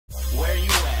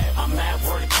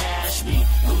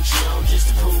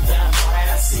just to prove that I'm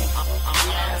classy. I'm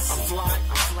fly,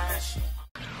 I'm flashy.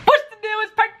 What's the deal?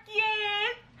 It's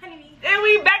Perky, and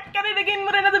we back at it again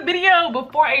with another video.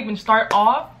 Before I even start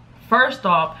off, first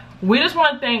off, we just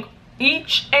want to thank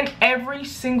each and every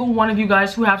single one of you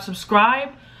guys who have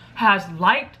subscribed, has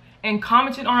liked, and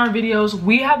commented on our videos.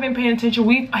 We have been paying attention.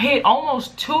 We've hit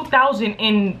almost 2,000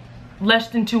 in less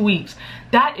than 2 weeks.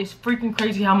 That is freaking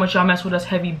crazy how much y'all mess with us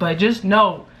heavy, but just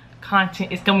know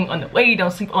content is coming on the way.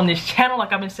 Don't sleep on this channel,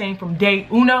 like I've been saying from day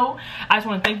uno. I just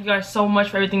want to thank you guys so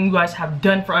much for everything you guys have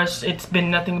done for us. It's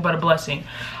been nothing but a blessing.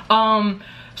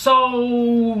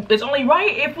 So it's only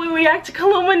right if we react to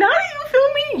Illuminati, you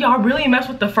feel me? Y'all really messed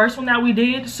with the first one that we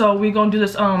did, so we're gonna do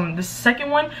this this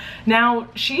second one. Now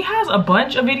she has a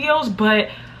bunch of videos, but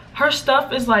her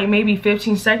stuff is like maybe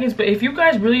 15 seconds. But if you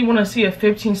guys really want to see a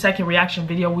 15-second reaction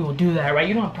video, we will do that, right?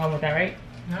 You don't have a problem with that, right?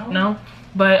 No.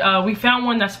 But we found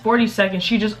one that's 40 seconds.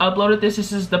 She just uploaded this.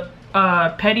 This is the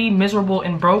petty, miserable,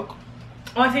 and broke.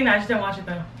 Oh, I seen that. I just didn't watch it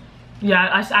though.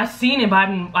 Yeah, I seen it, but I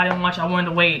didn't watch it. I wanted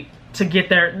to wait to get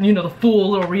their, you know, the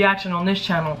full little reaction on this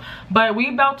channel. But we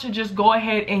about to just go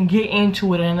ahead and get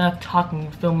into it. Enough talking,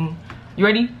 you feel me? You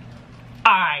ready?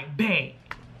 Alright, bet.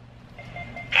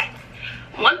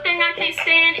 One thing I can't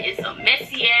stand is a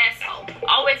messy asshole.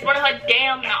 Always running her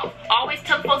damn mouth. Always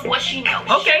tell folks what she knows.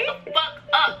 Okay. Shut the fuck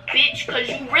up, bitch, cause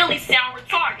you really sound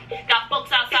retarded. Got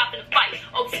folks outside in the fight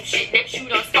over some shit that you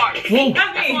done started. See,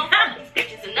 that's why I'm fucking these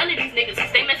bitches and none of these niggas,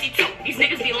 cause they messy too. These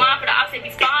niggas be lying for the ops, they be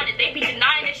spying, and they be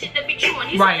denying that shit that be true. And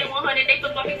these right. 100, they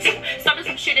flip flopping too. Started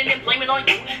some shit and then blame it on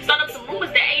you. Start up some rumors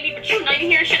that ain't even true. Now you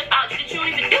hearing shit about you that you don't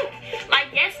even do. Like,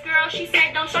 yes, girl, she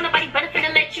said don't show nobody better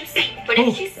finna let you see. But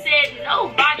if she said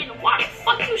nobody, then why the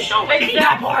fuck you showing me?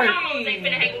 That part. Y'all hoes ain't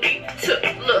finna hang with me.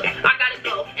 Look, I gotta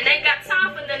go. And ain't got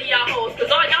time for none of y'all hoes, cause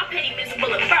all y'all petty,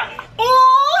 miserable, and broke. Ooh!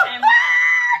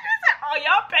 Oh,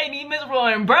 y'all petty, miserable,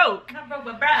 and broke. Not broke,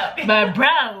 but broke. But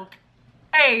broke.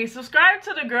 Hey, subscribe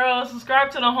to the girl,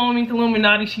 subscribe to the homie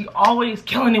Illuminati. She always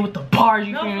killing it with the bars,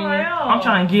 you feel me? I'm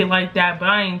trying to get like that, but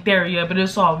I ain't there yet, but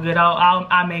it's all good.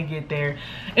 I may get there.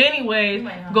 Anyways,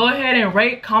 go ahead and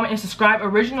rate, comment, and subscribe.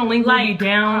 Original link will be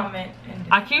down. Comment,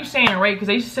 I keep saying rate because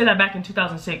they used to say that back in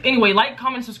 2006. Anyway, like,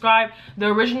 comment, subscribe. The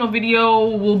original video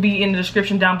will be in the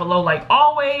description down below, like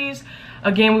always.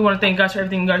 Again, we want to thank you guys for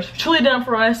everything you guys have truly done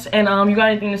for us. And you got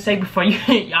anything to say before you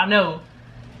y'all know?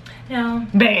 No.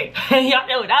 Babe, y'all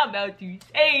know what I'm about to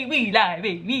say. We live,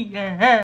 baby.